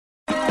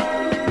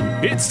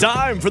It's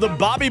time for the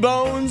Bobby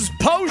Bones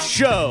Post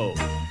Show.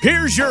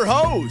 Here's your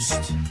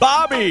host,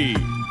 Bobby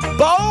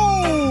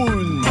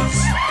Bones.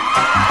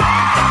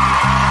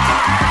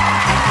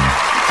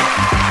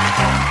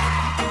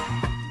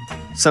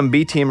 Some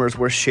B-teamers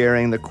were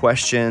sharing the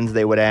questions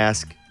they would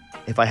ask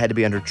if I had to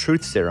be under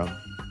truth serum.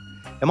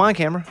 Am I on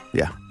camera?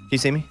 Yeah. Can you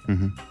see me?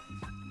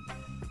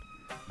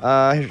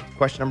 Here's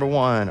question number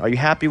 1. Are you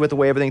happy with the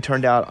way everything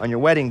turned out on your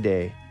wedding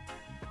day?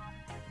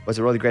 Was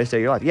it really the greatest day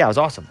of your life? Yeah, it was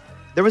awesome.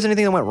 There wasn't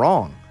anything that went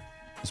wrong.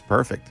 It's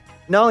perfect.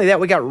 Not only that,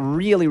 we got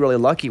really, really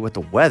lucky with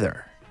the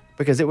weather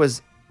because it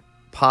was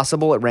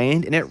possible it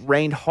rained, and it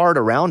rained hard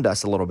around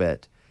us a little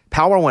bit.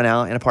 Power went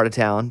out in a part of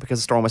town because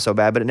the storm was so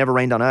bad, but it never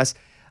rained on us.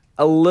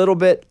 A little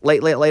bit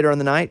later in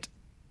the night,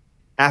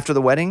 after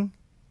the wedding,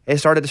 it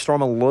started to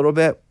storm a little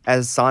bit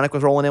as Sonic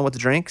was rolling in with the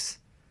drinks,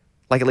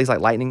 like at least like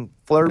lightning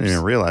I flurbs. didn't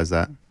even realize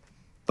that.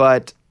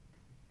 But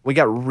we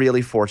got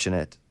really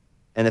fortunate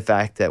in the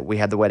fact that we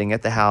had the wedding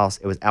at the house.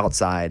 It was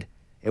outside.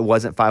 It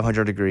wasn't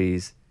 500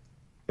 degrees.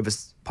 It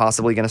was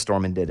possibly going to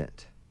storm and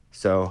didn't.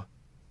 So,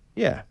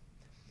 yeah.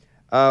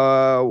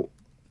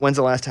 When's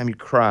the last time you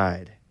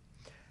cried?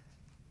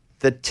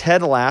 The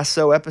Ted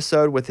Lasso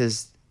episode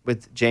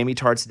with Jamie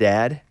Tartt's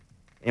dad.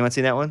 Anyone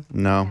seen that one?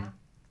 No.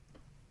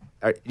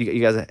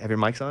 You guys have your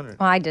mics on? Or?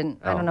 Well, I didn't.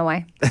 I Oh. don't know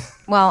why.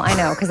 Well, I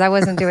know because I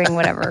wasn't doing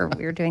whatever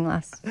we were doing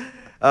last.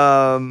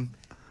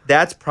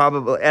 That's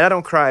probably, and I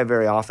don't cry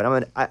very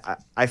often.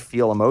 I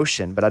feel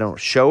emotion, but I don't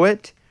show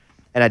it,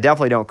 and I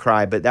definitely don't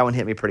cry. But that one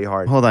hit me pretty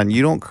hard. Hold on.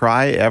 You don't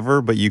cry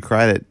ever, but you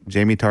cried at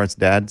Jamie Tartt's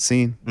dad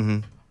scene?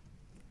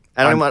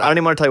 I don't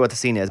even want to tell you what the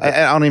scene is. But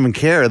I don't even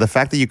care. The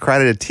fact that you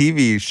cried at a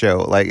TV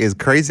show is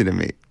crazy to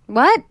me.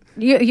 What?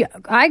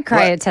 I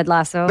cry What? at Ted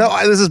Lasso.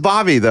 No, this is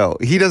Bobby, though.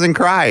 He doesn't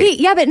cry.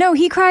 But no,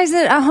 he cries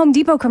at a Home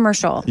Depot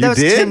commercial. You that was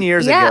did? 10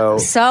 years Yeah, ago.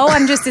 so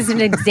I'm just as an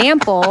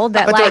example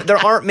that But there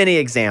aren't many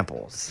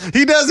examples.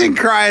 He doesn't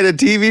cry at a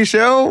TV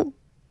show?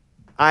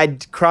 I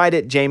cried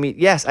at Jamie.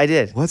 Yes, I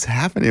did. What's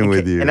happening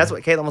with you? And that's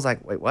what Caitlin was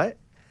like, wait, what?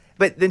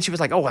 But then she was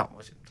like, oh, well,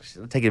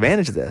 she'll take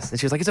advantage of this. And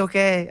she was like, it's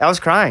okay. I was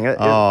crying.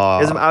 I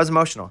was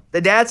emotional.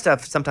 The dad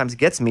stuff sometimes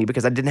gets me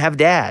because I didn't have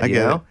dad, I you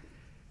get know? it.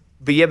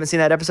 But you haven't seen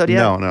that episode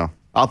yet? No.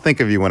 I'll think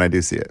of you when I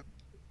do see it.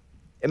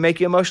 It make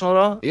you emotional at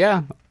all?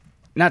 Yeah.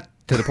 Not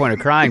to the point of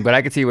crying, but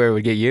I could see where it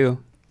would get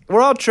you. We're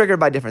all triggered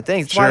by different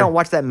things. That's why I Sure. don't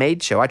watch that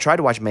Maid show. I tried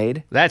to watch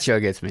Maid. That show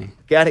gets me.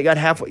 Got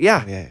halfway.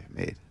 Yeah. Yeah,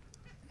 mate.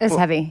 It's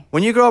heavy.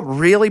 When you grow up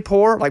really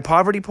poor, like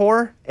poverty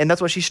poor, and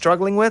that's what she's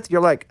struggling with, you're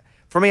like,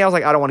 for me, I was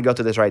like, I don't want to go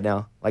through this right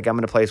now. Like, I'm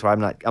in a place where I'm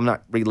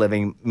not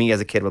reliving me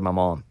as a kid with my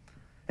mom.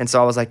 And so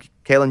I was like,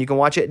 Kaylin, you can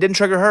watch it. It didn't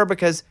trigger her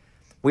because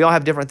we all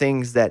have different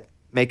things that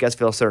make us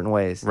feel certain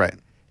ways. Right.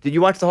 Did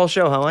you watch the whole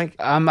show, huh, Mike?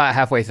 I'm about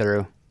halfway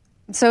through.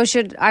 So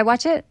should I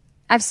watch it?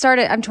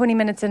 I'm 20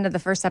 minutes into the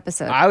first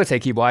episode. I would say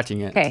keep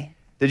watching it. Okay.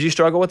 Did you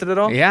struggle with it at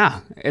all? Yeah.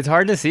 It's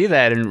hard to see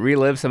that and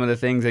relive some of the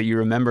things that you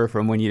remember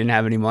from when you didn't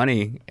have any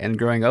money and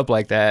growing up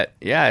like that.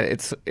 Yeah,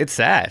 it's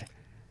sad.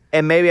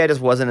 And maybe I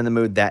just wasn't in the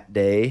mood that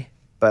day.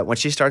 But when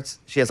she starts,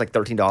 she has like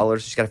 $13.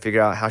 She's got to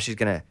figure out how she's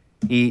going to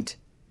eat.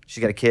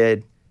 She's got a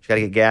kid. She's got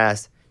to get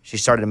gas. She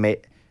started to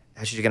make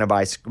how she's going to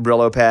buy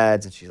Brillo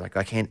pads. And she's like,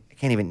 I can't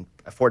even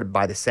afford to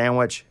buy the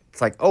sandwich.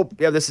 It's like, oh,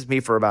 yeah, this is me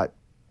for about,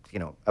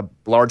 a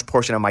large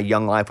portion of my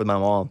young life with my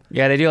mom.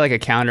 Yeah, they do like a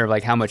counter of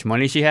like how much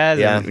money she has.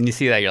 Yeah. And when you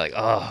see that, you're like,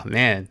 oh,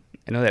 man,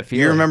 I know that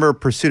feeling. You remember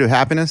Pursuit of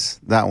Happiness?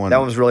 That one. That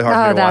one was really hard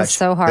for me to That watch. was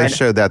so They hard.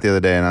 showed that the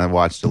other day, and I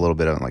watched a little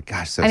bit of it. I'm like,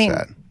 gosh, so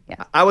sad.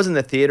 Yeah. I was in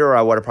the theater, or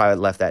I would have probably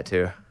left that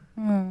too.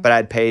 But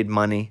I'd paid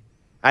money.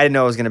 I didn't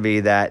know it was going to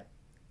be that.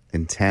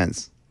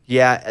 Intense.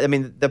 Yeah, I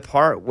mean, the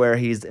part where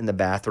he's in the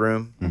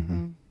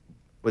bathroom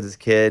with his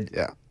kid.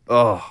 Yeah.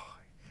 Oh,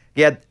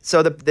 yeah.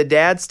 So the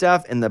dad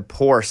stuff and the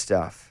poor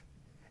stuff,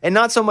 and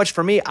not so much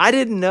for me. I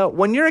didn't know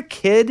when you're a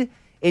kid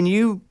and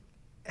you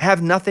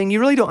have nothing. You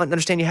really don't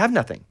understand you have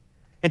nothing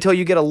until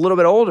you get a little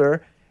bit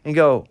older and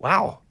go,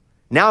 "Wow,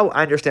 now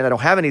I understand I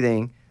don't have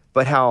anything."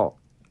 But how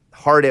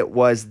hard it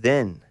was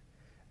then.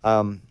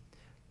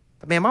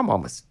 But man, my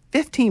mom was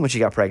 15 when she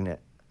got pregnant.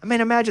 I mean,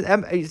 imagine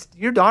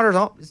your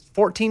daughter's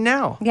 14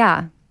 now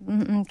Yeah.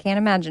 Can't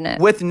imagine it.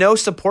 with no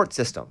support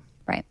system.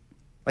 Right.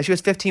 Like she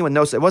was 15 with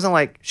no. It wasn't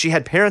like she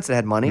had parents that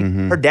had money.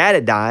 Her dad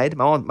had died.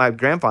 My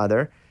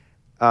grandfather.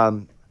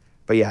 But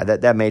yeah,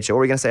 that made show. What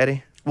were you gonna say,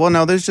 Eddie? Well,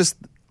 no, there's just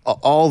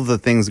all the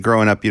things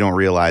growing up, you don't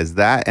realize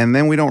that. And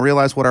then we don't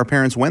realize what our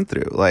parents went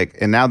through.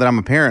 And now that I'm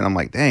a parent, I'm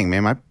like, dang,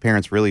 man, my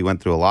parents really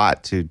went through a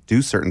lot to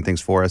do certain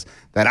things for us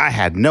that I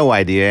had no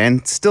idea.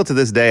 And still to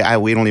this day,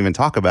 we don't even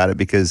talk about it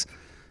because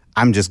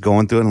I'm just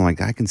going through it. And I'm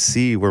like, I can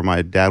see where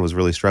my dad was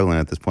really struggling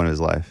at this point of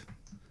his life.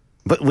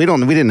 But we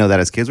didn't know that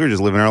as kids. We were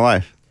just living our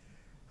life.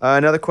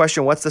 Another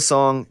question. What's the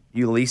song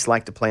you least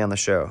like to play on the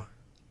show?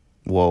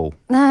 Whoa.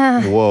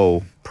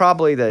 Whoa.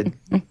 Probably the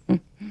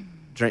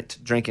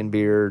drinking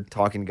beer,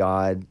 talking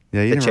God,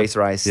 Yeah, you the never- Chase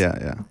Rice.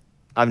 Yeah.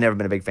 I've never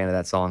been a big fan of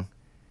that song.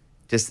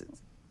 Just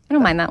I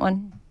don't mind that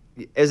one.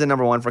 it was a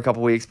number one for a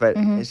couple weeks, but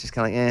it's just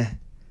kind of like,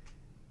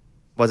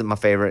 wasn't my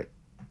favorite.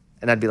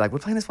 and I'd be like, "We're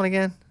playing this one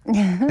again."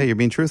 Hey, you're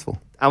being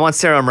truthful. I'm on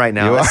serum right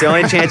now. You That's the are.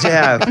 only chance you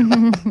have.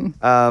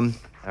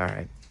 All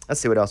right. Let's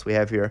see what else we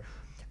have here.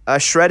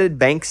 Shredded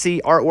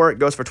Banksy artwork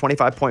goes for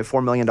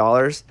 $25.4 million.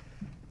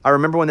 I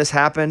remember when this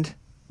happened.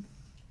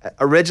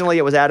 Originally,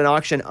 it was at an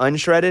auction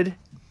unshredded,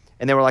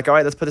 and they were like, "All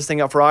right, let's put this thing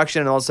up for auction."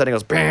 And all of a sudden, it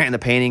goes, "Bang," and the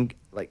painting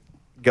like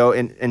go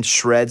and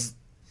shreds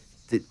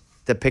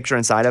the picture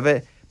inside of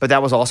it. But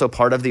that was also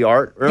part of the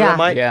art. Remember, Yeah.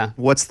 Mike? Yeah.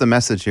 What's the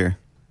message here?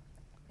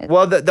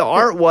 Well, the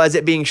art was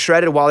it being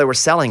shredded while they were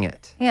selling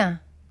it. Yeah.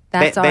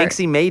 That's art.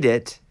 Banksy made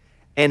it,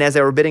 and as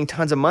they were bidding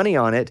tons of money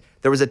on it,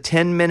 there was a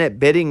 10-minute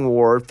bidding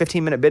war,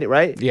 15-minute bidding,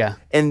 right? Yeah.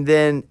 And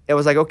then it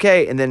was like,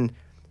 okay, and then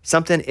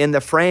something in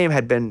the frame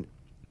had been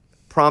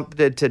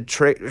prompted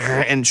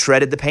to and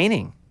shredded the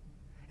painting.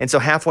 And so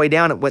halfway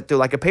down, it went through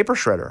like a paper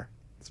shredder.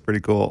 It's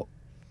pretty cool.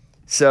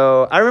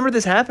 So I remember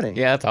this happening.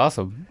 Yeah, that's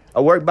awesome.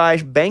 A work by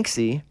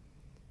Banksy,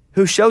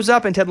 who shows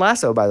up in Ted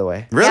Lasso, by the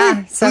way. Really?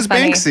 Yeah, so Who's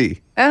funny.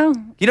 Banksy? Oh,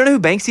 You don't know who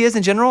Banksy is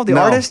in general? The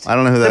No, artist? I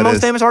don't know who the that most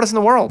is. famous artist in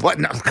the world. What?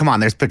 No, come on.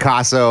 There's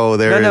Picasso.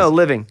 There's No,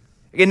 living.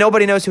 And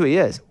nobody knows who he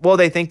is. Well,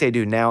 they think they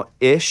do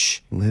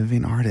now-ish.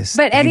 living artist.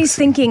 but Eddie's Banksy.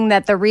 thinking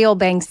that the real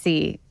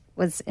Banksy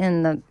was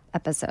in the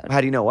episode.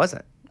 How do you know it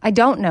wasn't? I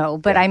don't know,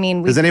 but I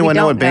mean, Does anyone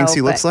know what Banksy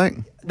but- looks like?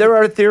 There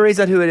are theories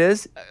on who it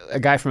is. A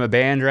guy from a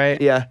band,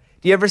 right? Yeah.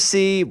 Do you ever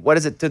see, what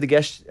is it, through the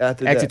guest?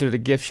 Exit through the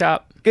gift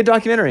shop. Good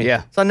documentary.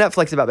 Yeah. It's on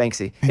Netflix about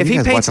Banksy. Man, If you he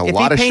guys paints, watch a if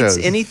lot he of paints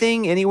shows.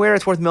 anything anywhere,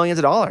 it's worth millions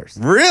of dollars.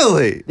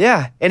 Really?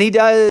 Yeah. And he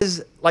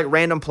does like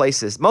random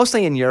places,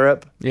 mostly in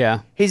Europe. Yeah.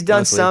 He's done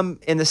mostly. some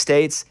in the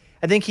States.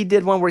 I think he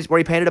did one where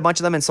he painted a bunch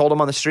of them and sold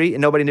them on the street,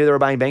 and nobody knew they were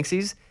buying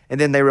Banksies. And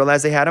then they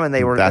realized they had them, and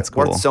they were That's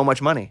worth cool. so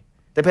much money.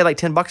 They paid like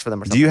 $10 for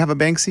them or something. Do you have a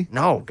Banksy?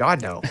 No,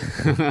 God, no.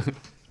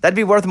 That'd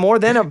be worth more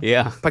than a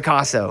Yeah.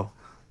 Picasso.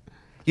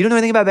 You don't know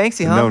anything about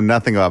Banksy, huh? No,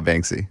 nothing about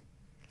Banksy.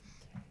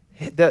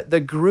 The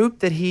group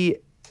that he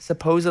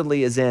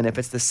supposedly is in, if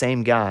it's the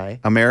same guy,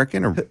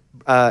 American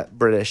or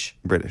British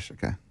British?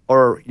 Okay.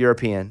 or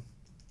European,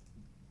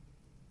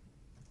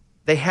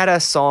 they had a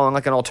song,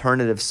 like an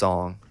alternative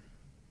song,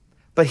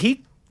 but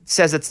he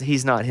says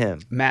he's not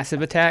him.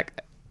 Massive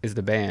Attack is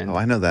the band. Oh,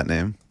 I know that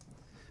name.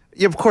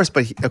 Yeah, of course,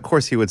 but of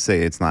course he would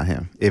say it's not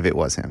him if it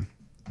was him.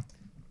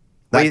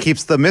 That Wait.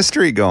 keeps the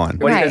mystery going.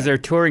 Well, Right. because their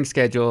touring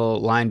schedule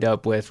lined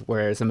up with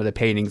where some of the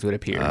paintings would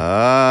appear.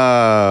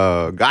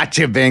 Oh,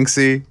 gotcha,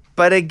 Banksy.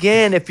 But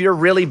again, if you're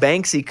really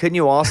Banksy, couldn't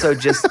you also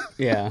just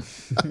yeah.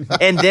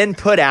 and then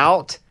put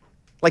out,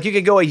 like you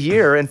could go a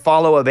year and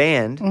follow a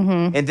band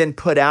and then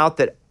put out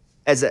that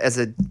as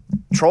a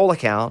troll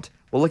account,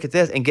 well, look at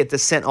this, and get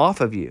this sent off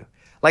of you.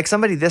 Like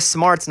somebody this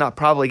smart's not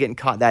probably getting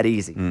caught that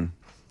easy.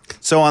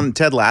 So on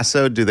Ted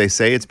Lasso, do they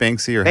say it's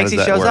Banksy or how does Banksy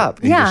that shows work?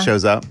 up. He Yeah. just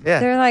shows up. Yeah,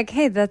 They're like,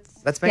 hey, that's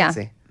yeah.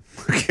 Banksy.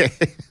 Okay.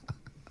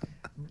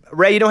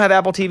 Ray, you don't have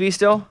Apple TV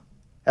still?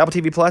 Apple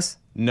TV Plus?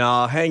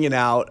 Nah, hanging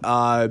out.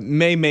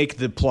 May make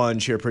the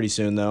plunge here pretty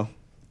soon, though.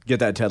 Get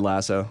that Ted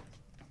Lasso.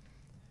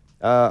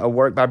 A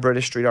work by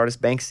British street artist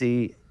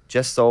Banksy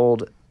just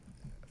sold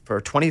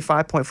for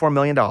 $25.4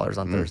 million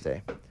on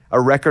Thursday,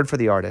 a record for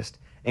the artist,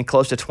 and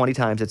close to 20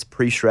 times its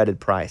pre-shredded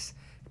price.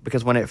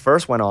 Because when it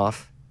first went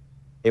off,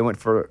 it went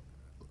for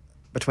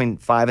between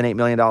 $5 and $8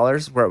 million,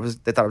 where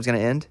they thought it was going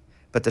to end.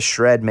 But the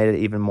shred made it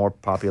even more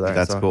popular.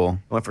 That's cool.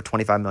 It went for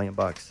 $25 million.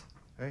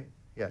 Right?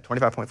 Yeah,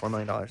 $25.4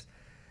 million.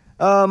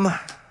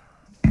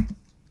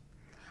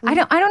 I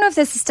don't know if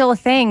this is still a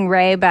thing,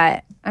 Ray,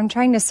 but I'm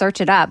trying to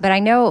search it up. But I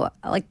know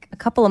like a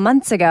couple of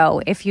months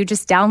ago, if you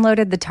just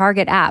downloaded the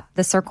Target app,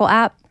 the Circle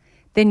app,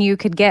 then you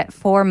could get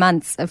 4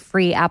 months of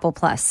free Apple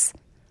Plus.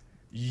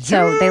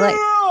 So they like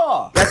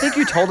I think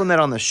you told him that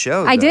on the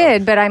show. I though.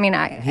 did, but I mean,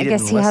 I didn't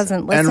guess he listen.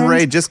 hasn't listened. And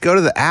Ray, just go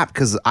to the app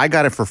because I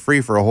got it for free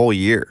for a whole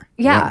year.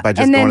 Yeah, By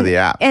just and going to then- the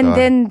app. and so-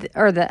 then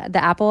or the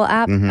Apple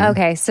app.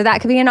 Okay, so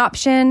that could be an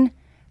option.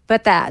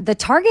 But the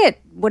Target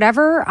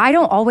whatever, I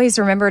don't always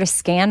remember to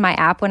scan my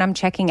app when I'm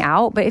checking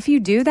out. But if you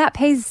do, that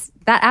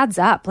adds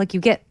up. Like you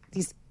get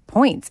these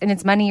points, and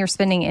it's money you're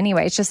spending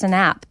anyway. It's just an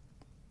app.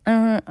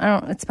 I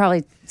don't. It's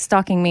probably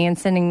stalking me and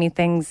sending me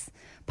things,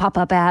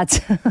 pop-up ads.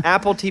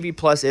 Apple TV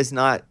Plus is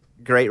not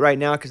great right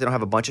now because they don't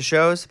have a bunch of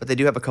shows, but they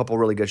do have a couple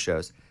really good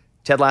shows.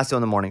 Ted Lasso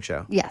and The Morning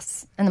Show.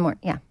 Yes, in the morning.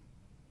 Yeah.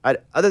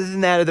 Other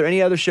than that, are there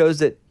any other shows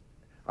that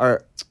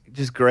are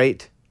just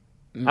great?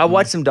 I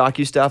watched some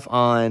docu stuff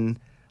on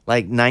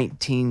like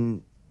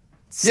 19.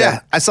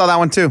 yeah, I saw that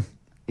one too.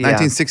 Yeah.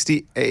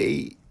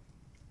 1968.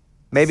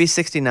 Maybe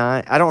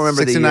 69. I don't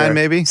remember the 69 year.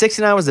 maybe?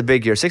 69 was the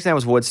big year. 69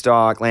 was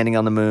Woodstock, landing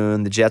on the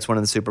moon, the Jets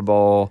winning the Super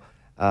Bowl.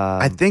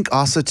 I think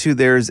also too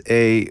there's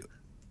a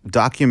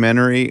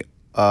documentary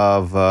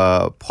of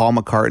Paul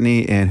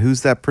McCartney and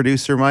who's that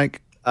producer,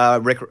 Mike?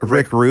 Rick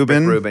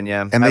Rubin. Rick Rubin,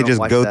 yeah. And I they haven't just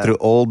watched go that. through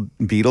old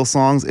Beatles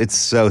songs. It's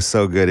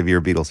so good if you're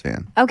a Beatles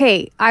fan.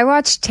 Okay, I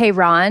watched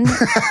Tehran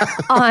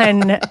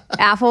on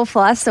Apple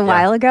Plus a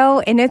while ago,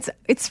 and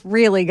it's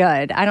really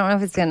good. I don't know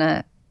if it's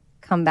gonna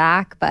come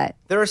back, but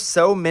There are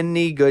so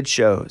many good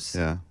shows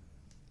Yeah.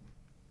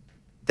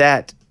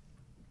 that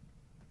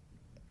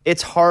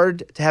it's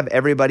hard to have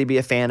everybody be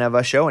a fan of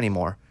a show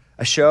anymore.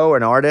 a show or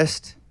an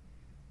artist,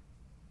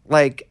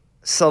 like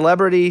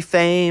celebrity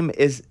fame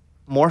is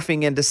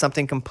morphing into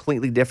something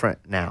completely different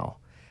now.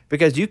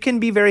 Because you can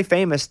be very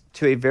famous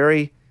to a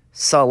very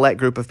select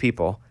group of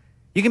people.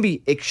 You can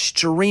be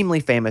extremely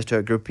famous to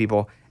a group of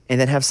people and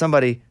then have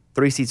somebody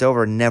 3 seats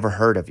over never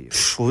heard of you.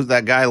 Who's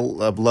that guy,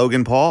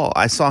 Logan Paul?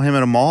 I saw him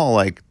at a mall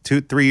like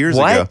 2-3 years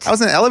What? ago. I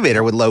was in an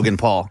elevator with Logan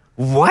Paul.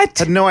 What?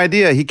 Had no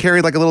idea. He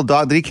carried like a little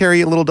dog. Did he carry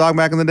a little dog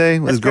back in the day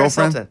with his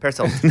girlfriend? Paris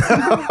Hilton.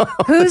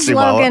 Who's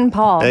Chihuahua. Logan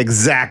Paul?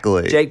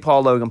 Exactly. Jake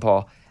Paul, Logan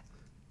Paul.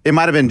 It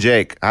might have been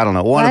Jake. I don't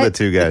know. One of What? the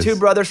two guys. Two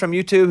brothers from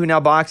YouTube who now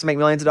box and make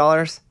millions of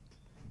dollars.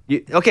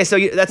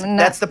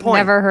 That's the point.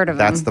 Never heard of him.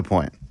 That's the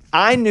point.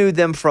 I knew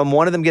them from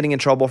one of them getting in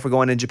trouble for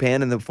going to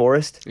Japan in the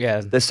forest.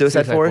 Yeah, The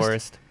Suicide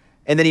Forest.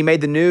 And then he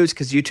made the news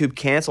because YouTube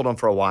canceled him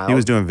for a while. He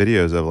was doing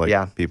videos of like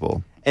Yeah.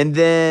 people. And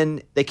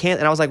then they can't.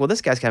 And I was like, well,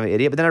 this guy's kind of an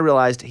idiot. But then I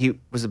realized he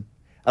was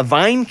a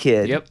Vine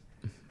kid. Yep.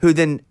 Who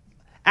then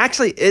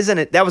actually isn't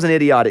it? That was an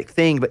idiotic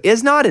thing, but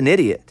is not an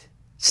idiot.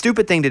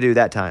 Stupid thing to do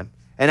that time.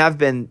 And I've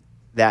been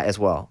that as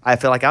well. I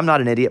feel like I'm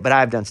not an idiot, but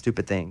I've done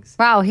stupid things.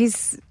 Wow,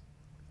 he's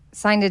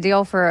signed a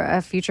deal for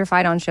a future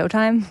fight on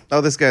Showtime. Oh,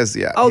 this guy's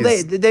Oh,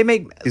 he's- they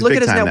make. he's Look big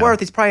at his time net now. worth.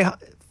 He's probably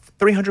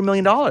 $300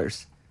 million.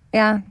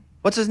 Yeah.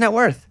 What's his net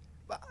worth?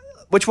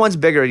 Which one's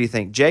bigger, do you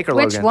think? Jake or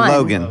Which Logan? one?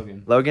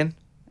 Logan. Logan?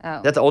 Oh.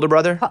 That's the older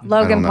brother? I don't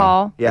Logan know.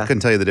 Paul. Yeah. I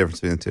couldn't tell you the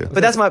difference between the two.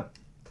 But that's my.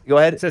 Go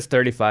ahead. It says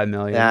 35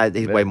 million. Yeah,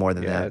 he's but- way more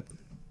than yeah.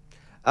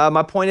 that.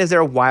 My point is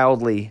they're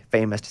wildly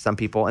famous to some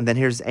people. And then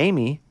here's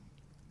Amy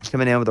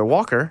coming in with her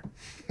walker.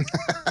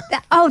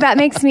 Oh, that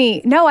makes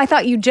me. No, I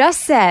thought you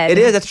just said It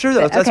is. That's true,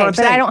 though. That's okay, what I'm but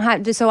I saying. don't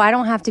have to. So I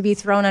don't have to be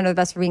thrown under the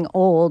bus for being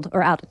old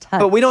or out of touch.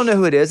 But we don't know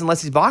who it is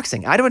unless he's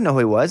boxing. I wouldn't know who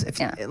he was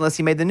Yeah. unless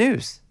he made the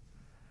news.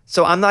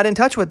 So I'm not in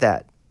touch with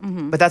that.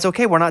 But that's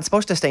okay. We're not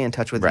supposed to stay in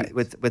touch with Right.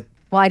 with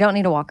Well, I don't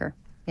need a walker.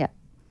 Yeah.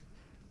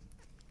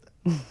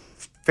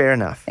 fair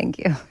enough. Thank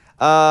you.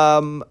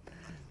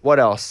 What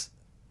else?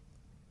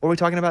 What were we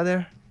talking about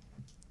there?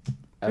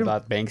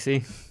 About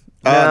Banksy.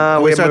 No,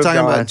 we we started moved talking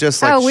on. about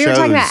just like Oh, we were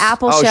talking about shows.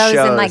 Apple Oh, shows,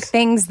 shows. and like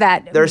things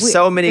that There's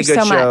so many there's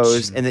good so much.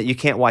 shows, and that you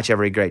can't watch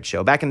every great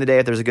show. Back in the day,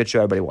 if there was a good show,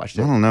 everybody watched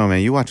I it. don't know,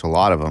 man. You watch a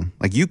lot of them.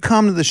 Like you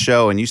come to the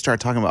show and you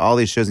start talking about all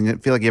these shows, and you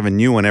feel like you have a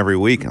new one every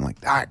week. And I'm like,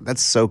 ah,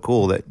 that's so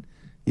cool that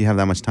you have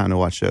that much time to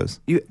watch shows.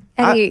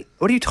 Eddie,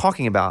 What are you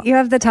talking about? You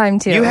have the time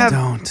too. You have.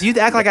 don't. You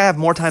act like I have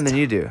more time than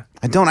you do.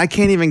 I don't. I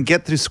can't even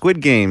get through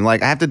Squid Game.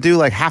 Like I have to do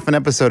like half an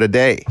episode a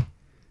day,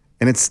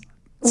 and it's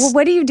Well,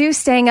 what do you do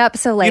staying up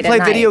so late? play at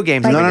night? video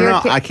games. Like, no. your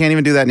I can't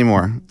even do that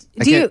anymore.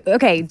 I Do you can't-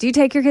 okay? Do you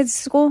take your kids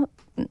to school?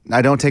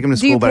 I don't take them to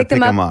Do you school, but I pick them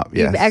pick them up up.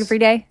 Yes. every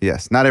day?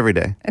 Yes, not every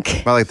day.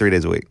 Okay. About like 3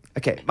 days a week,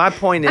 Okay, my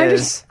point I'm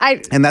is.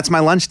 just and that's my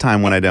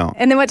lunchtime when I don't.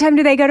 And then what time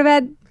do they go to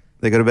bed?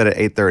 They go to bed at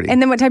 8:30,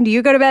 And then what time do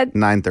you go to bed?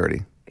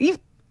 9:30.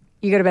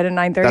 You go to bed at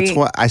 9:30. That's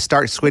what I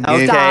start Squid Game.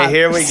 Okay, Stop.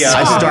 here we go.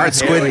 I start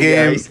Here Squid we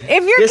Game. go. If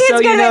your Just kids so go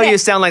you to know, bed, you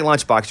sound like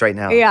Lunchbox right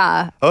now.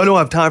 yeah. Oh, I don't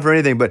have time for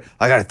anything, but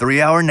I got a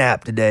 3-hour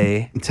nap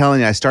today. I'm telling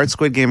you, I start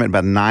Squid Game at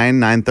about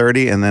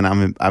 9:30, and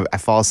then I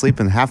fall asleep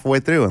and halfway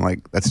through, and like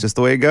that's just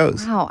the way it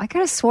goes. Wow, I could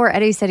have swore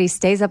Eddie said he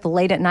stays up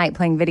late at night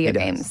playing video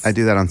does. games. I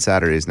do that on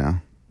Saturdays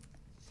now.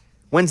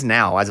 When's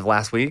now? As of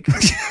last week?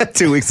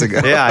 2 weeks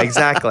ago. Yeah,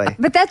 exactly.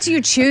 But that's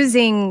you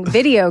choosing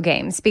video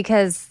games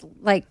because,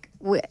 like,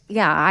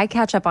 I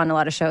catch up on a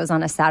lot of shows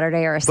on a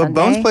Saturday or a But Sunday.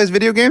 Bones plays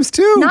video games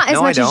too. Not as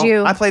No, much I as don't.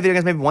 you I play video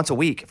games maybe once a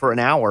week for an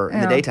hour in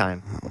the Yeah.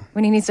 daytime.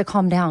 when he needs to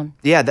calm down.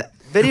 Yeah, the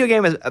video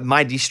game is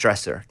my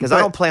de-stressor because I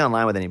But- don't play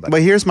online with anybody.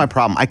 But here's my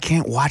problem: I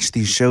can't watch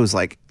these shows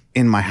like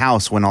in my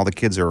house when all the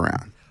kids are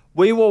around.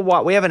 We will.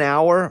 We have an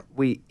hour.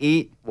 We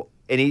eat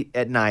and eat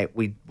at night.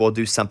 We will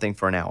do something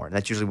for an hour, and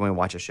that's usually when we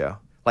watch a show.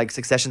 Like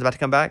Succession's about to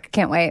come back.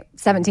 Can't wait.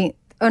 17th.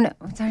 Oh no,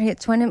 sorry.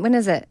 It's when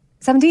is it?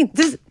 17th.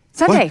 This is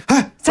Sunday.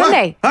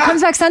 Sunday. It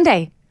comes back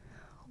Sunday.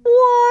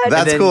 What?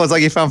 That's then- cool. It's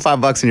like you found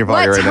 $5 in your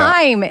pocket What right now.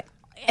 time?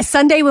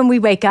 Sunday when we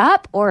wake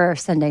up or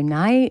Sunday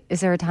night?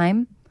 Is there a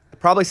time?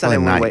 Probably Sunday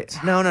when we night. wait.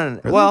 No.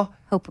 Well,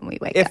 Hope when we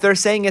wake if up. they're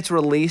saying it's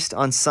released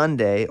on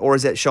Sunday, or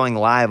is it showing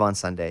live on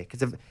Sunday?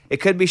 Because it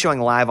could be showing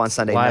live on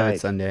Sunday Live night. at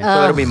Sunday.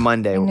 So it'll be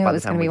Monday. I knew by it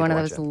was the time going to we be get one of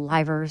watch those it.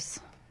 livers.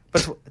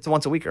 But it's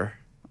once a weeker.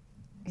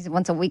 He's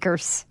once a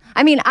weekers.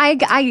 I mean,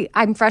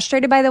 I'm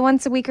frustrated by the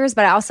once a weekers,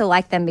 but I also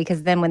like them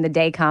because then when the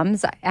day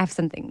comes, I have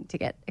something to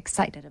get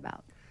excited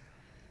about.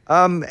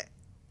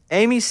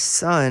 Amy's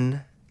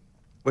son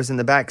was in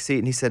the back seat,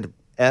 and he said,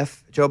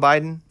 "F Joe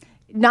Biden."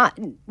 Not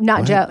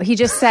Joe. He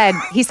said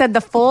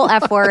the full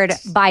F word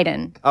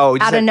Biden. Oh, he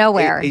just out of said-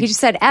 nowhere. he- He just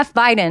said F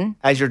Biden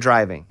As you're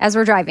driving. as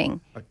we're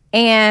driving.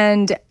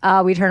 And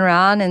we turn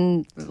around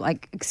and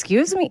like,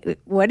 excuse me,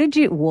 what did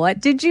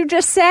you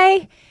just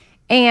say?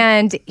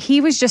 And he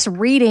was just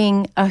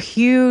reading a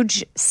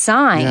huge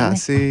sign Yeah,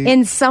 see?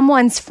 in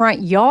someone's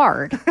front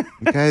yard.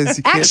 You guys,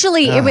 you can't-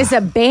 Actually, it was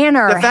a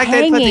banner The fact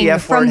they put the hanging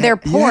F word from their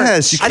ha- porch.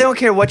 Yes, you I don't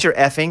care what you're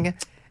effing.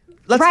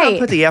 Let's Right. not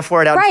put the F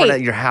word out in front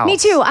of your house. Me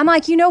too. I'm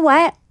like, you know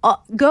what?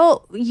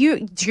 go to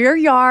your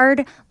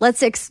yard.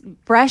 Let's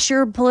express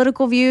your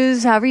political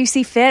views however you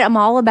see fit. I'm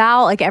all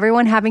about like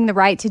everyone having the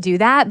right to do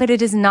that, but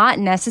it is not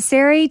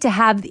necessary to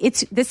have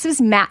it's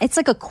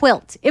like a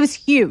quilt. It was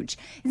huge.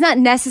 It's not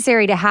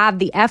necessary to have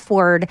the F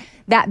word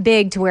that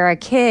big to where a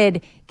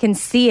kid can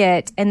see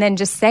it and then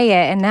just say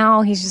it. And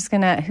now he's just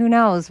gonna, who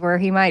knows where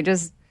he might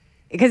just,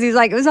 because he's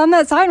like, it was on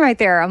that sign right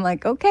there. I'm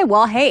like, okay,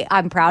 well, hey,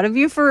 I'm proud of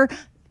you for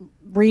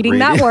reading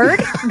that word.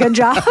 Good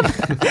job.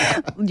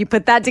 You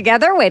put that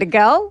together. Way to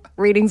go.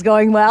 Reading's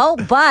going well,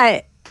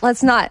 but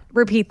let's not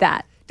repeat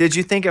that. Did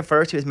you think at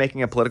first he was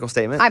making a political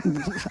statement? I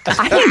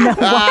didn't know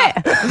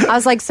what. I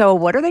was like, so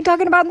what are they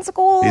talking about in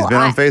school? He's been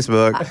on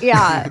Facebook.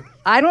 Yeah.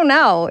 I don't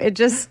know. It's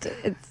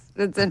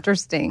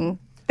interesting.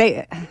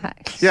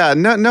 Yeah,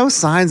 no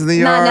signs in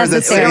the Not yard that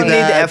You say don't need the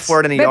that. F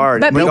word in the But-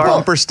 yard. but No people-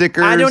 bumper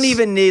stickers. I don't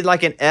even need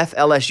like an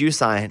FLSU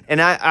sign.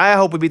 And I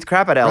hope we beat the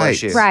crap out of Right.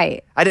 LSU.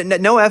 Right. I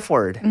didn't, no F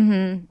word.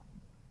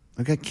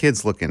 Look at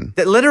kids looking.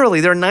 That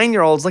literally, they're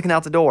 9-year-olds looking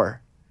out the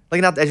door,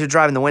 looking out as you're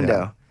driving the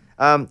window.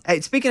 Hey,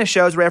 speaking of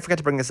shows, Ray, I forgot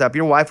to bring this up.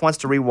 Your wife wants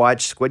to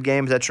rewatch Squid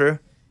Game. Is that true?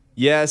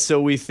 Yeah, so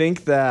we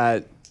think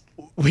that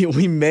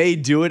we may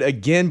do it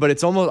again, but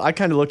it's almost, I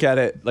kind of look at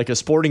it like a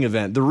sporting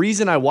event. The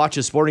reason I watch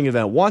a sporting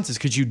event once is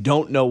because you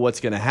don't know what's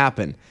going to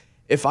happen.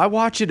 If I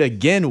watch it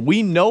again,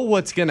 we know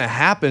what's going to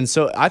happen.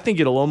 So I think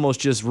it'll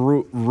almost just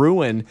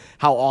ruin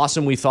how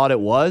awesome we thought it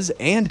was.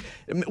 And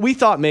we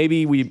thought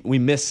maybe we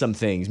missed some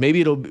things.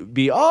 Maybe it'll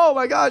be, oh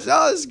my gosh,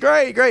 that was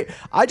great, great.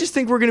 I just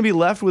think we're going to be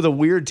left with a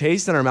weird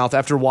taste in our mouth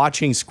after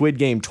watching Squid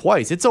Game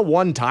twice. It's a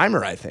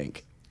one-timer, I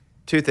think.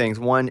 Two things.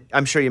 One,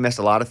 I'm sure you missed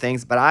a lot of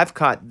things, but I've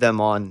caught them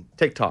on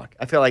TikTok.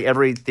 I feel like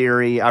every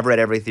theory, I've read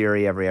every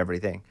theory,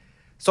 everything.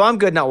 So I'm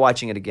good not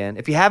watching it again.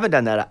 If you haven't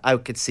done that, I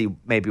could see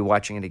maybe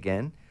watching it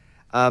again.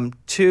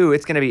 Two,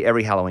 it's going to be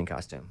every Halloween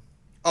costume.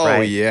 Oh,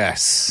 right?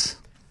 yes.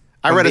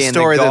 I From read a being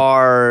story the that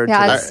guard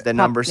Yeah, to it's the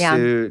number yeah.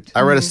 suit.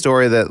 I read a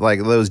story that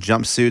like those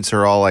jumpsuits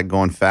are all like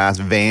going fast.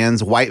 White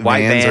vans are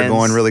vans.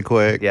 going really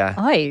quick. Yeah.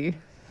 Ay.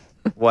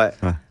 What?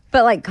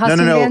 But like No,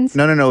 costume no, vans?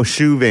 no,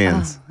 shoe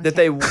vans. That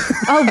they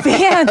Oh,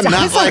 vans. I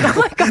Not was like, like-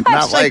 oh my gosh.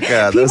 not like,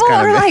 those people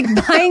kind are of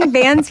like buying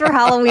vans for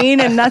Halloween,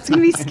 and that's going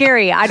to be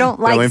scary. I don't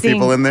like Throwing seeing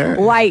people in there?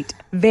 white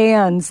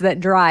vans that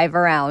drive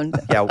around.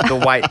 yeah, the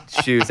white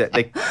shoes that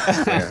they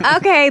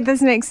Okay,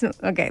 this makes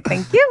okay.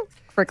 Thank you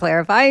for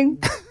clarifying.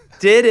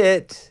 Did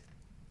it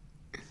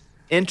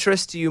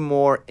interest you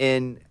more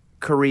in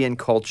Korean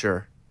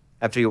culture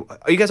after you?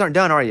 Oh, you guys aren't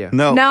done, are you?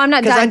 No. No, I'm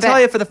not Because done. I tell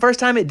but- you, for the first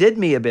time, it did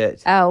me a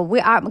bit.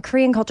 Oh,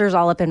 Korean culture is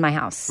all up in my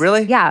house.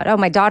 Really? Yeah. Oh,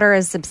 my daughter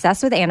is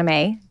obsessed with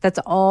anime. That's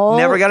all.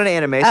 Never got an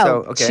anime, Oh, so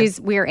okay.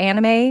 we're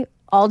anime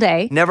all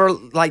day. Never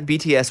like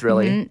BTS,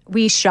 really.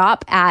 We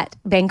shop at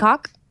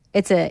Bangkok.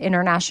 It's an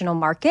international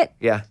market.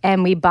 Yeah.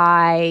 And we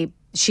buy.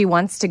 She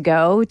wants to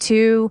go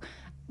to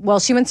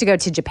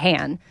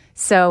Japan.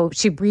 So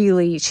she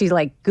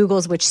like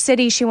Googles which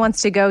city she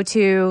wants to go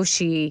to.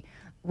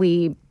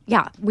 We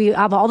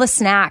have all the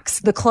snacks,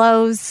 the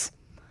clothes.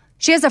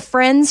 She has a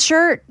Friends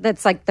shirt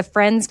that's like the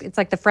Friends. It's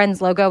like the Friends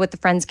logo with the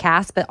Friends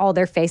cast, but all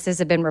their faces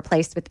have been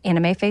replaced with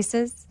anime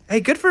faces. Hey,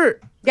 good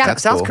for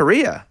That's South cool.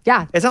 Korea.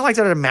 Yeah. It's not like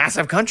they're a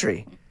massive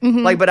country.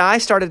 Like, but I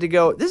started to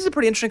go, this is a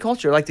pretty interesting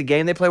culture. Like the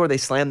game they play where they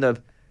slam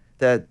the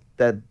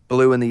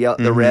blue and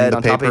the red the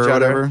on top of paper each or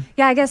other. whatever.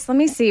 Yeah, I guess let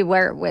me see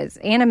where it was.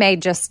 Anime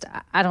just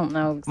I don't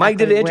know. Exactly Mike,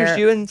 did it interest where-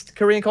 you in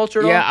Korean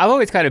culture at Yeah, all? I've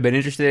always kind of been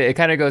interested. It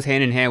kind of goes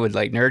hand in hand with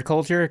like nerd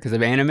culture because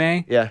of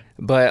anime. Yeah.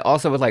 But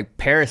also with like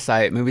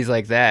Parasite, movies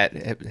like that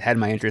have had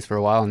my interest for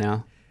a while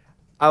now.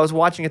 I was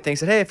watching a thing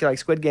said, hey, if you like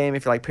Squid Game,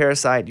 if you like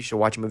Parasite, you should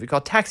watch a movie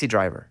called Taxi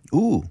Driver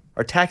Ooh,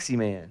 or Taxi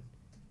Man.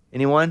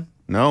 Anyone?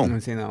 I no.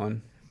 haven't seen that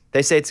one.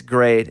 They say it's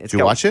great. It's Did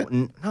you watch it?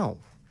 No.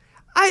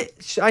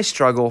 I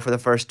struggle for the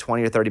first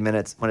 20 or 30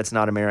 minutes when it's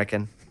not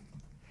American.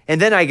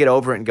 And then I get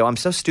over it and go, I'm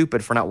so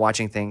stupid for not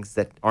watching things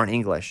that aren't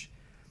English.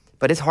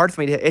 But it's hard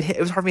for me it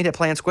was hard for me to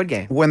play on Squid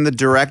Game. When the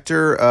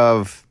director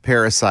of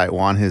Parasite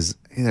won his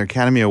either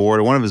Academy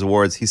Award or one of his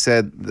awards, he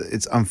said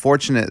it's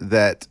unfortunate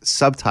that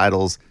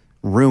subtitles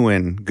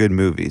ruin good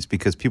movies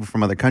because people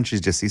from other countries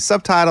just see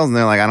subtitles and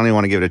they're like, I don't even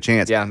want to give it a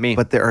chance. Yeah, me.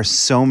 But there are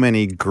so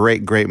many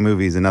great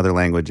movies in other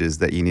languages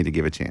that you need to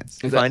give a chance.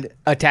 You find it?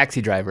 A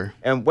Taxi Driver.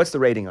 And what's the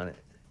rating on it?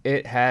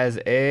 It has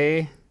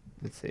a,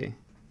 let's see.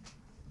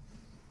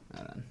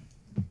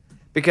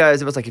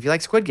 Because it was like, if you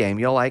like Squid Game,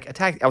 you'll like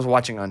Attack. I was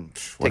watching on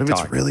TikTok. What if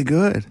it's really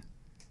good?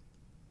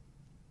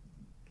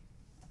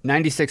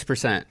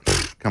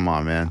 96%. Come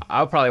on, man.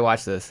 I'll probably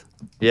watch this.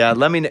 Yeah,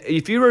 let me know.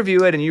 If you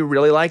review it and you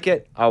really like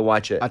it, I'll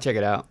watch it. I'll check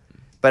it out.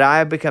 But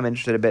I've become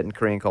interested a bit in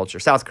Korean culture.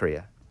 South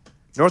Korea.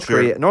 North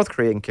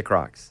Korea can kick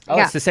rocks. Oh,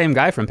 Yeah. it's the same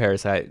guy from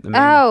Parasite. The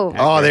main Oh.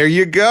 actor. Oh, there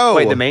you go.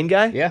 Wait, the main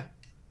guy? Yeah.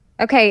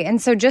 Okay,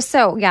 and so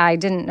I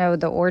didn't know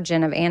the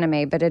origin of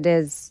anime, but it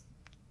is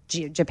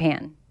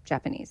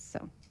Japanese.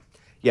 So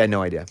Yeah,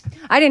 no idea.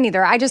 I didn't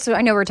either. I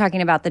know we're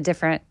talking about the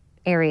different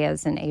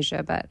areas in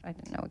Asia, but I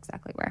didn't know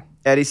exactly where.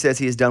 Eddie says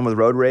he is done with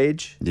road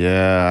rage.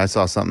 Yeah, I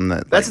saw something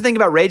that. That's the thing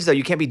about rage, though.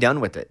 You can't be done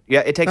with it. Yeah,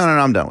 it takes. No,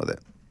 I'm done with it.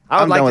 I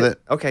would I'm like done to, with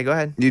it. Okay, go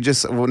ahead. You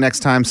just next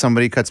time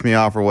somebody cuts me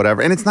off or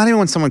whatever, and it's not even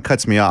when someone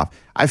cuts me off.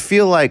 I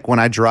feel like when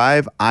I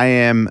drive, I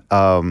am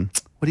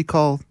what do you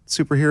call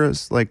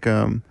superheroes? Like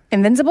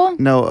Invincible?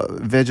 no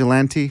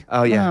vigilante.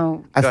 Oh yeah.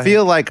 No. I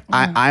feel like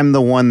I'm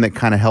the one that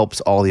kind of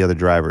helps all the other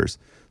drivers.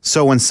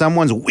 So when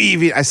someone's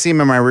weaving, I see him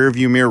in my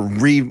rearview mirror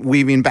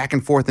weaving back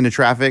and forth into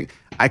traffic.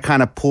 I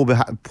kind of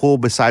pull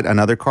beside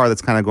another car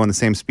that's kind of going the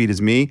same speed as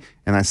me,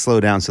 and I slow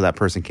down so that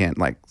person can't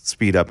like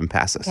speed up and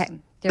pass us. Okay.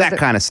 That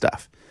kind of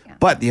stuff.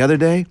 But the other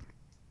day,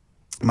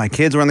 my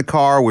kids were in the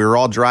car. We were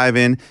all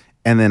driving,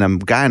 and then a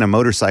guy on a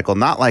motorcycle,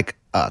 not like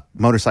a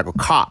motorcycle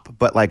cop,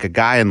 but like a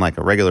guy in like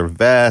a regular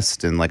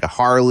vest and like a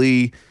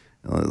Harley,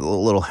 a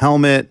little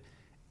helmet.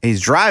 He's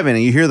driving,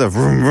 and you hear the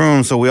vroom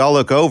vroom. So we all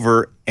look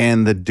over,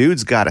 and the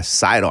dude's got a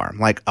sidearm,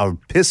 like a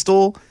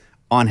pistol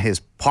on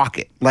his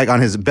pocket, like on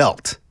his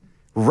belt,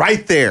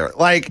 right there.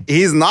 Like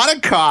he's not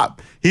a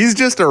cop. He's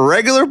just a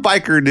regular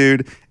biker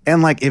dude.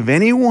 And like if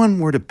anyone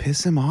were to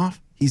piss him off,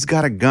 he's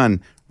got a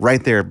gun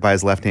right there by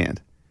his left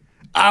hand.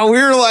 We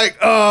were like,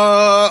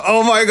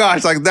 oh my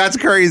gosh, like that's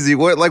crazy.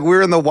 Like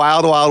we're in the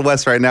wild, wild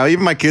west right now.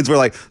 Even my kids were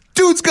like,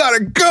 dude's got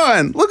a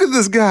gun. Look at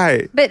this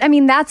guy. But I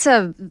mean, that's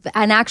an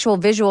actual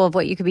visual of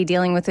what you could be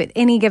dealing with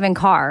any given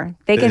car.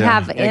 They could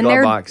have in glove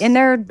their box.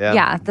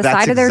 the That's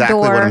side of their exactly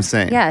door. what I'm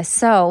saying. Yes.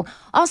 So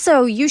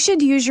also, you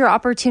should use your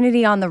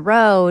opportunity on the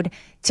road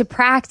to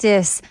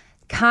practice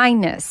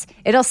kindness.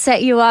 It'll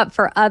set you up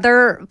for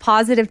other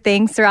positive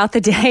things throughout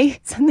the day.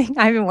 Something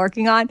I've been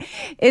working on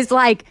is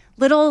like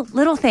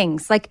little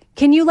things. Like,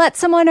 can you let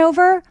someone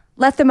over?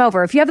 Let them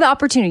over. If you have the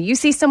opportunity, you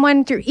see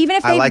someone through, even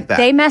if I like that.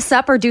 they mess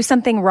up or do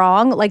something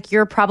wrong, like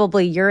your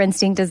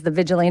instinct as the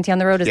vigilante on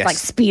the road is Yes. like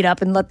speed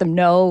up and let them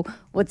know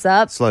what's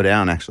up Slow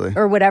down, actually.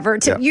 or whatever.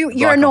 Yeah. You're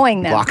Block 'em.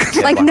 annoying them. Block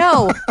 'em. Like,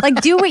 no,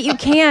 like do what you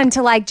can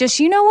to like, just,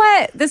 you know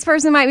what? This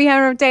person might be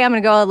having a rough day. I'm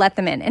going to go let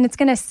them in. And it's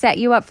going to set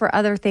you up for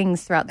other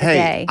things throughout the Hey,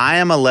 day. I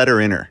am a letter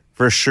inner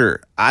for sure.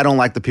 I don't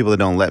like the people that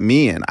don't let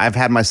me in. I've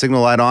had my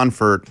signal light on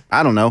for,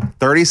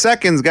 30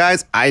 seconds,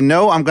 guys. I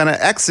know I'm going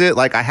to exit.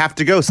 Like, I have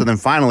to go. So then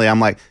finally, I'm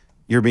like,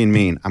 you're being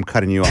mean. I'm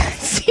cutting you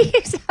off.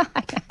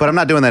 But I'm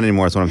not doing that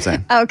anymore, is what I'm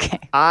saying. Okay.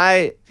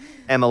 I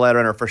am a letter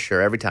runner for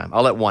sure every time.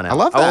 I'll let one out. I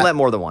love I won't that. let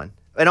more than one.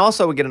 And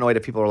also, we get annoyed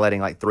if people are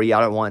letting like 3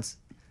 out at once.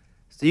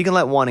 So you can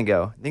let one and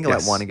go. You can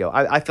Yes. let one and go.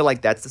 I feel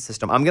like that's the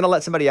system. I'm going to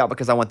let somebody out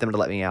because I want them to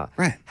let me out.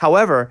 Right.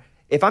 However,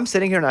 if I'm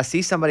sitting here and I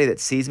see somebody that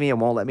sees me and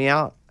won't let me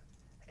out,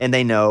 and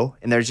they know,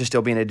 and they're just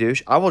still being a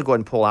douche, I will go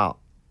ahead and pull out.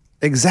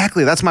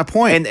 Exactly. That's my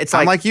point. And it's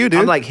I'm like you, dude.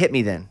 I'm like, hit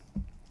me then.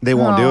 They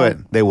won't do Oh.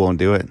 it. They won't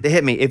do it. They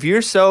hit me. If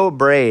you're so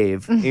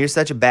brave, and you're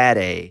such a bad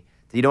A,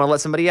 that you don't want to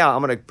let somebody out,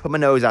 I'm going to put my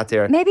nose out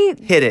there. Maybe-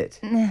 Hit it.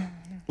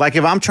 Like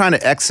if I'm trying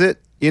to exit,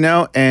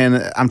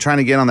 and I'm trying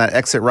to get on that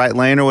exit right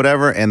lane or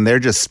whatever, and they're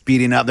just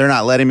speeding up, they're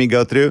not letting me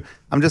go through.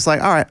 I'm just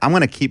like, all right, I'm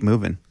going to keep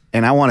moving.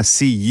 And I want to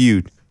see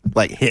you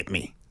like hit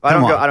me. I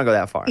don't Come go. on. I don't go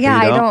that far. Yeah,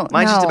 You I don't? don't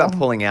Mine's just know. about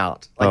pulling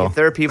out. Like Oh. if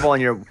there are people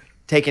and you're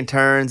taking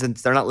turns and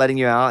they're not letting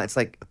you out, it's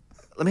like,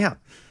 let me out.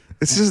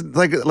 It's just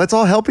like, let's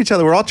all help each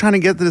other. We're all trying to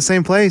get to the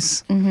same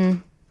place.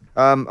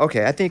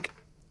 Okay, I think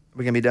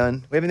we're gonna be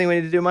done. We have anything we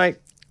need to do,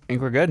 Mike? I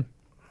think we're good.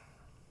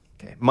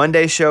 Okay.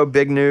 Monday show,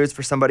 big news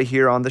for somebody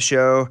here on the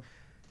show.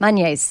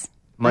 Meuniers.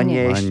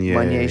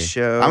 Meunier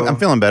show. I'm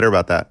feeling better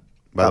about that,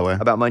 by the way.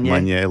 About Meunier?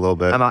 Meunier, a little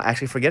bit. I'm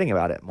actually forgetting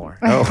about it more.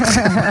 Oh,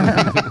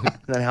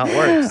 that's how it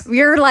works.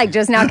 You're like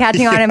just now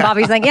catching on, and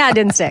Bobby's like, yeah, it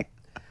didn't stick.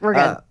 We're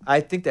good.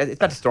 I think that it's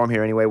about to storm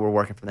here anyway. We're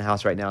working from the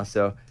house right now,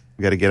 so.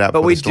 We got to get out.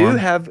 But for we the storm. do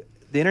have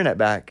the internet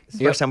back. It's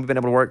the Yep. first time we've been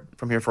able to work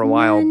from here for a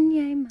while.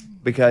 Meunier.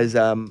 Because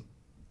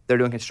they're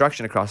doing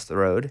construction across the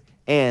road,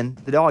 and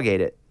the dog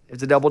ate it.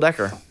 It's a double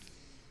decker.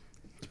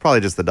 It's probably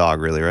just the dog,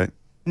 really, right?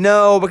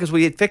 No, because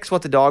we had fixed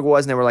what the dog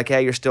was, and they were like,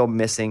 "Hey, you're still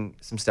missing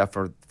some stuff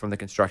from the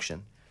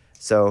construction."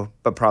 So,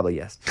 but probably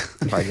yes,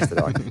 probably just the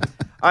dog.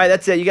 All right,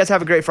 that's it. You guys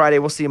have a great Friday.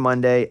 We'll see you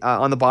Monday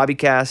on the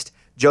Bobbycast.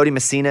 Jody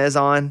Messina is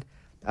on,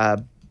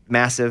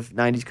 massive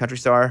 '90s country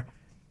star.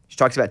 She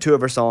talks about 2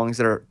 of her songs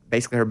that are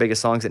basically her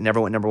biggest songs that never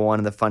went #1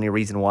 and the funny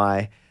reason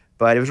why.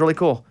 But it was really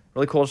cool.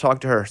 Really cool to talk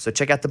to her. So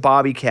check out the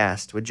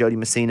Bobbycast with Jody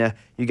Messina.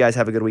 You guys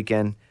have a good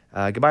weekend.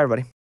 Goodbye, everybody.